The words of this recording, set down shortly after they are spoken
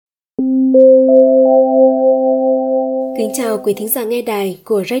Kính chào quý thính giả nghe đài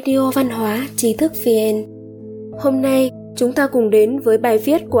của Radio Văn hóa Tri Thức VN. Hôm nay chúng ta cùng đến với bài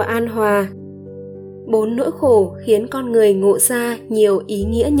viết của An Hòa. 4 nỗi khổ khiến con người ngộ ra nhiều ý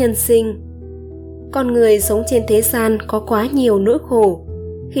nghĩa nhân sinh. Con người sống trên thế gian có quá nhiều nỗi khổ.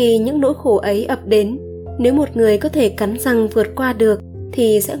 Khi những nỗi khổ ấy ập đến, nếu một người có thể cắn răng vượt qua được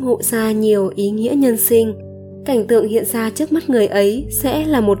thì sẽ ngộ ra nhiều ý nghĩa nhân sinh. Cảnh tượng hiện ra trước mắt người ấy sẽ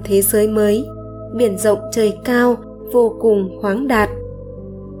là một thế giới mới, biển rộng trời cao, vô cùng khoáng đạt.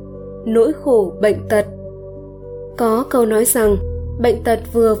 Nỗi khổ bệnh tật. Có câu nói rằng, bệnh tật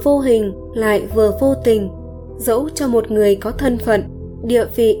vừa vô hình lại vừa vô tình. Dẫu cho một người có thân phận, địa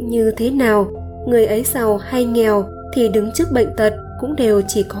vị như thế nào, người ấy giàu hay nghèo thì đứng trước bệnh tật cũng đều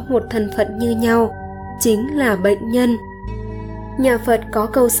chỉ có một thân phận như nhau, chính là bệnh nhân. Nhà Phật có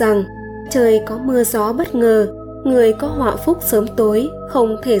câu rằng, trời có mưa gió bất ngờ, người có họa phúc sớm tối,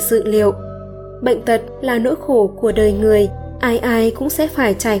 không thể dự liệu. Bệnh tật là nỗi khổ của đời người, ai ai cũng sẽ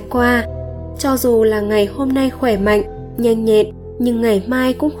phải trải qua. Cho dù là ngày hôm nay khỏe mạnh, nhanh nhẹn, nhưng ngày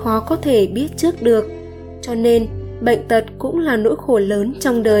mai cũng khó có thể biết trước được. Cho nên, bệnh tật cũng là nỗi khổ lớn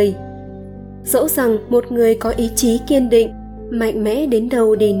trong đời. Dẫu rằng một người có ý chí kiên định, mạnh mẽ đến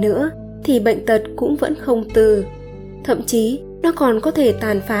đâu đi nữa, thì bệnh tật cũng vẫn không từ. Thậm chí, nó còn có thể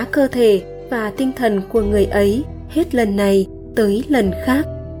tàn phá cơ thể và tinh thần của người ấy hết lần này tới lần khác.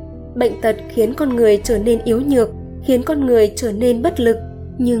 Bệnh tật khiến con người trở nên yếu nhược, khiến con người trở nên bất lực,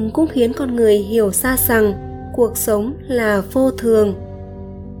 nhưng cũng khiến con người hiểu ra rằng cuộc sống là vô thường.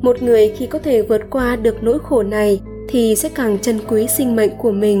 Một người khi có thể vượt qua được nỗi khổ này thì sẽ càng trân quý sinh mệnh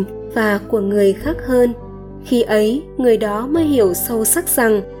của mình và của người khác hơn. Khi ấy, người đó mới hiểu sâu sắc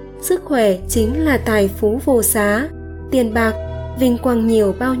rằng sức khỏe chính là tài phú vô giá, tiền bạc, vinh quang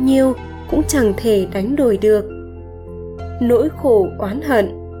nhiều bao nhiêu cũng chẳng thể đánh đổi được. Nỗi khổ oán hận.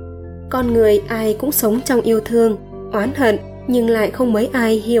 Con người ai cũng sống trong yêu thương, oán hận, nhưng lại không mấy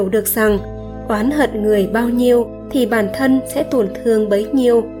ai hiểu được rằng oán hận người bao nhiêu thì bản thân sẽ tổn thương bấy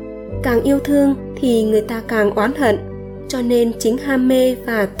nhiêu. Càng yêu thương thì người ta càng oán hận, cho nên chính ham mê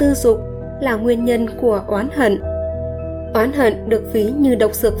và tư dục là nguyên nhân của oán hận. Oán hận được ví như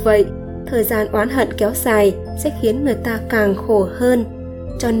độc dược vậy, thời gian oán hận kéo dài sẽ khiến người ta càng khổ hơn.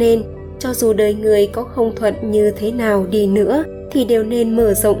 Cho nên, cho dù đời người có không thuận như thế nào đi nữa, thì đều nên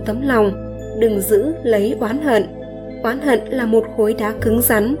mở rộng tấm lòng, đừng giữ lấy oán hận. Oán hận là một khối đá cứng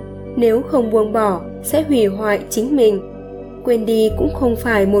rắn, nếu không buông bỏ sẽ hủy hoại chính mình. Quên đi cũng không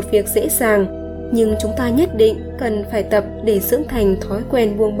phải một việc dễ dàng, nhưng chúng ta nhất định cần phải tập để dưỡng thành thói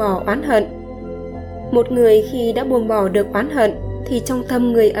quen buông bỏ oán hận. Một người khi đã buông bỏ được oán hận thì trong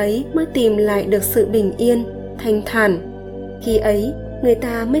tâm người ấy mới tìm lại được sự bình yên, thanh thản. Khi ấy, người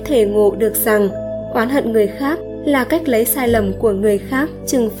ta mới thể ngộ được rằng oán hận người khác là cách lấy sai lầm của người khác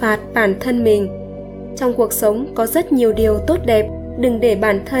trừng phạt bản thân mình. Trong cuộc sống có rất nhiều điều tốt đẹp, đừng để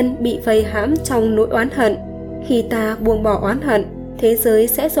bản thân bị vây hãm trong nỗi oán hận. Khi ta buông bỏ oán hận, thế giới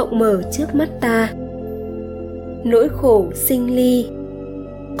sẽ rộng mở trước mắt ta. Nỗi khổ sinh ly.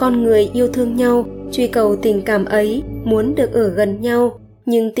 Con người yêu thương nhau, truy cầu tình cảm ấy, muốn được ở gần nhau,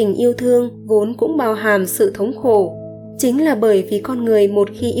 nhưng tình yêu thương vốn cũng bao hàm sự thống khổ. Chính là bởi vì con người một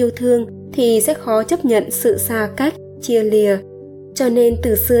khi yêu thương thì sẽ khó chấp nhận sự xa cách, chia lìa. Cho nên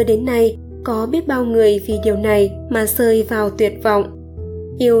từ xưa đến nay, có biết bao người vì điều này mà rơi vào tuyệt vọng.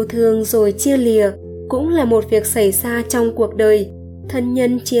 Yêu thương rồi chia lìa cũng là một việc xảy ra trong cuộc đời. Thân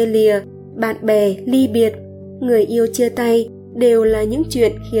nhân chia lìa, bạn bè ly biệt, người yêu chia tay đều là những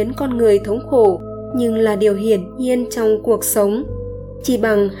chuyện khiến con người thống khổ, nhưng là điều hiển nhiên trong cuộc sống. Chỉ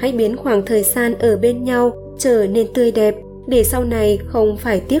bằng hãy biến khoảng thời gian ở bên nhau trở nên tươi đẹp để sau này không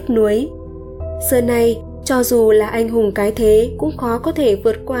phải tiếc nuối. Xưa nay, cho dù là anh hùng cái thế cũng khó có thể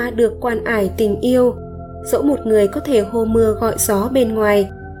vượt qua được quan ải tình yêu. Dẫu một người có thể hô mưa gọi gió bên ngoài,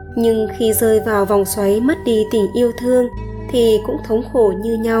 nhưng khi rơi vào vòng xoáy mất đi tình yêu thương thì cũng thống khổ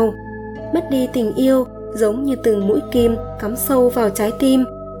như nhau. Mất đi tình yêu giống như từng mũi kim cắm sâu vào trái tim,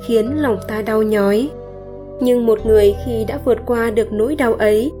 khiến lòng ta đau nhói. Nhưng một người khi đã vượt qua được nỗi đau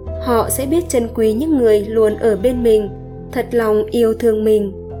ấy, họ sẽ biết trân quý những người luôn ở bên mình, thật lòng yêu thương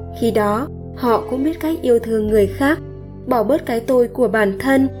mình. Khi đó, họ cũng biết cách yêu thương người khác, bỏ bớt cái tôi của bản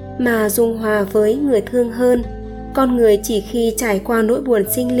thân mà dung hòa với người thương hơn. Con người chỉ khi trải qua nỗi buồn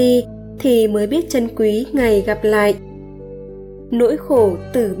sinh ly thì mới biết trân quý ngày gặp lại. Nỗi khổ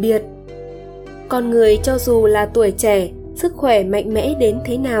tử biệt. Con người cho dù là tuổi trẻ, sức khỏe mạnh mẽ đến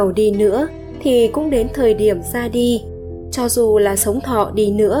thế nào đi nữa thì cũng đến thời điểm ra đi. Cho dù là sống thọ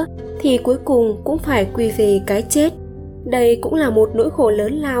đi nữa thì cuối cùng cũng phải quy về cái chết. Đây cũng là một nỗi khổ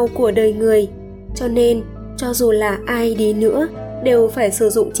lớn lao của đời người. Cho nên, cho dù là ai đi nữa đều phải sử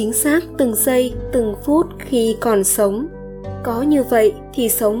dụng chính xác từng giây, từng phút khi còn sống. Có như vậy thì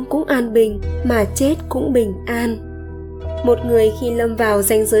sống cũng an bình, mà chết cũng bình an. Một người khi lâm vào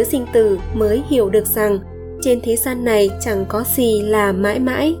ranh giới sinh tử mới hiểu được rằng trên thế gian này chẳng có gì là mãi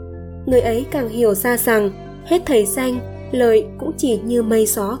mãi. Người ấy càng hiểu ra rằng hết thảy danh, lợi cũng chỉ như mây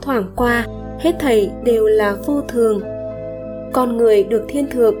gió thoảng qua, hết thảy đều là vô thường. Con người được thiên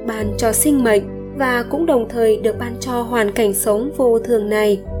thượng ban cho sinh mệnh và cũng đồng thời được ban cho hoàn cảnh sống vô thường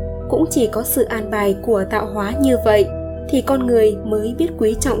này. Cũng chỉ có sự an bài của tạo hóa như vậy thì con người mới biết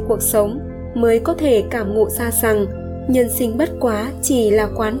quý trọng cuộc sống, mới có thể cảm ngộ ra rằng nhân sinh bất quá chỉ là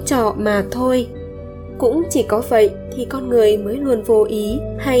quán trọ mà thôi. Cũng chỉ có vậy thì con người mới luôn vô ý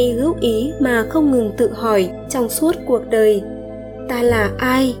hay hữu ý mà không ngừng tự hỏi trong suốt cuộc đời: ta là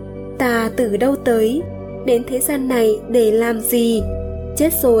ai? Ta từ đâu tới? Đến thế gian này để làm gì?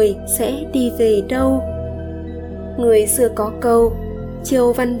 Chết rồi sẽ đi về đâu? Người xưa có câu: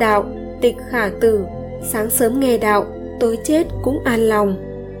 chiêu văn đạo, tịch khả tử, sáng sớm nghe đạo, tối chết cũng an lòng.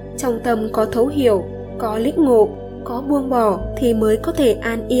 Trong tâm có thấu hiểu, có lĩnh ngộ, có buông bỏ thì mới có thể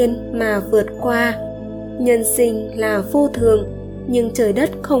an yên mà vượt qua. Nhân sinh là vô thường, nhưng trời đất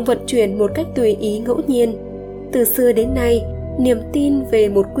không vận chuyển một cách tùy ý ngẫu nhiên. Từ xưa đến nay, niềm tin về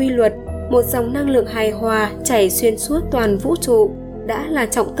một quy luật, một dòng năng lượng hài hòa chảy xuyên suốt toàn vũ trụ đã là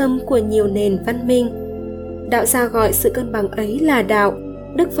trọng tâm của nhiều nền văn minh. Đạo gia gọi sự cân bằng ấy là đạo.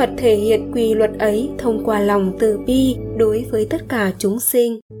 Đức Phật thể hiện quy luật ấy thông qua lòng từ bi đối với tất cả chúng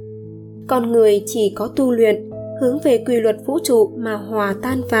sinh. Con người chỉ có tu luyện, hướng về quy luật vũ trụ mà hòa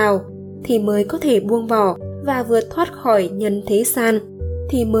tan vào, thì mới có thể buông bỏ và vượt thoát khỏi nhân thế gian,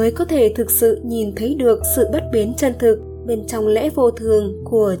 thì mới có thể thực sự nhìn thấy được sự bất biến chân thực bên trong lẽ vô thường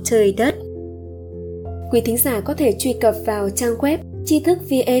của trời đất. Quý thính giả có thể truy cập vào trang web tri thức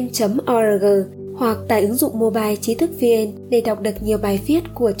vn.org hoặc tải ứng dụng mobile Trí thức VN để đọc được nhiều bài viết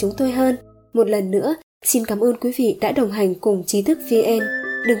của chúng tôi hơn. Một lần nữa, xin cảm ơn quý vị đã đồng hành cùng Trí thức VN.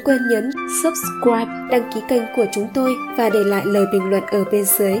 Đừng quên nhấn subscribe, đăng ký kênh của chúng tôi và để lại lời bình luận ở bên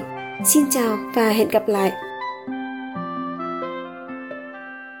dưới. Xin chào và hẹn gặp lại!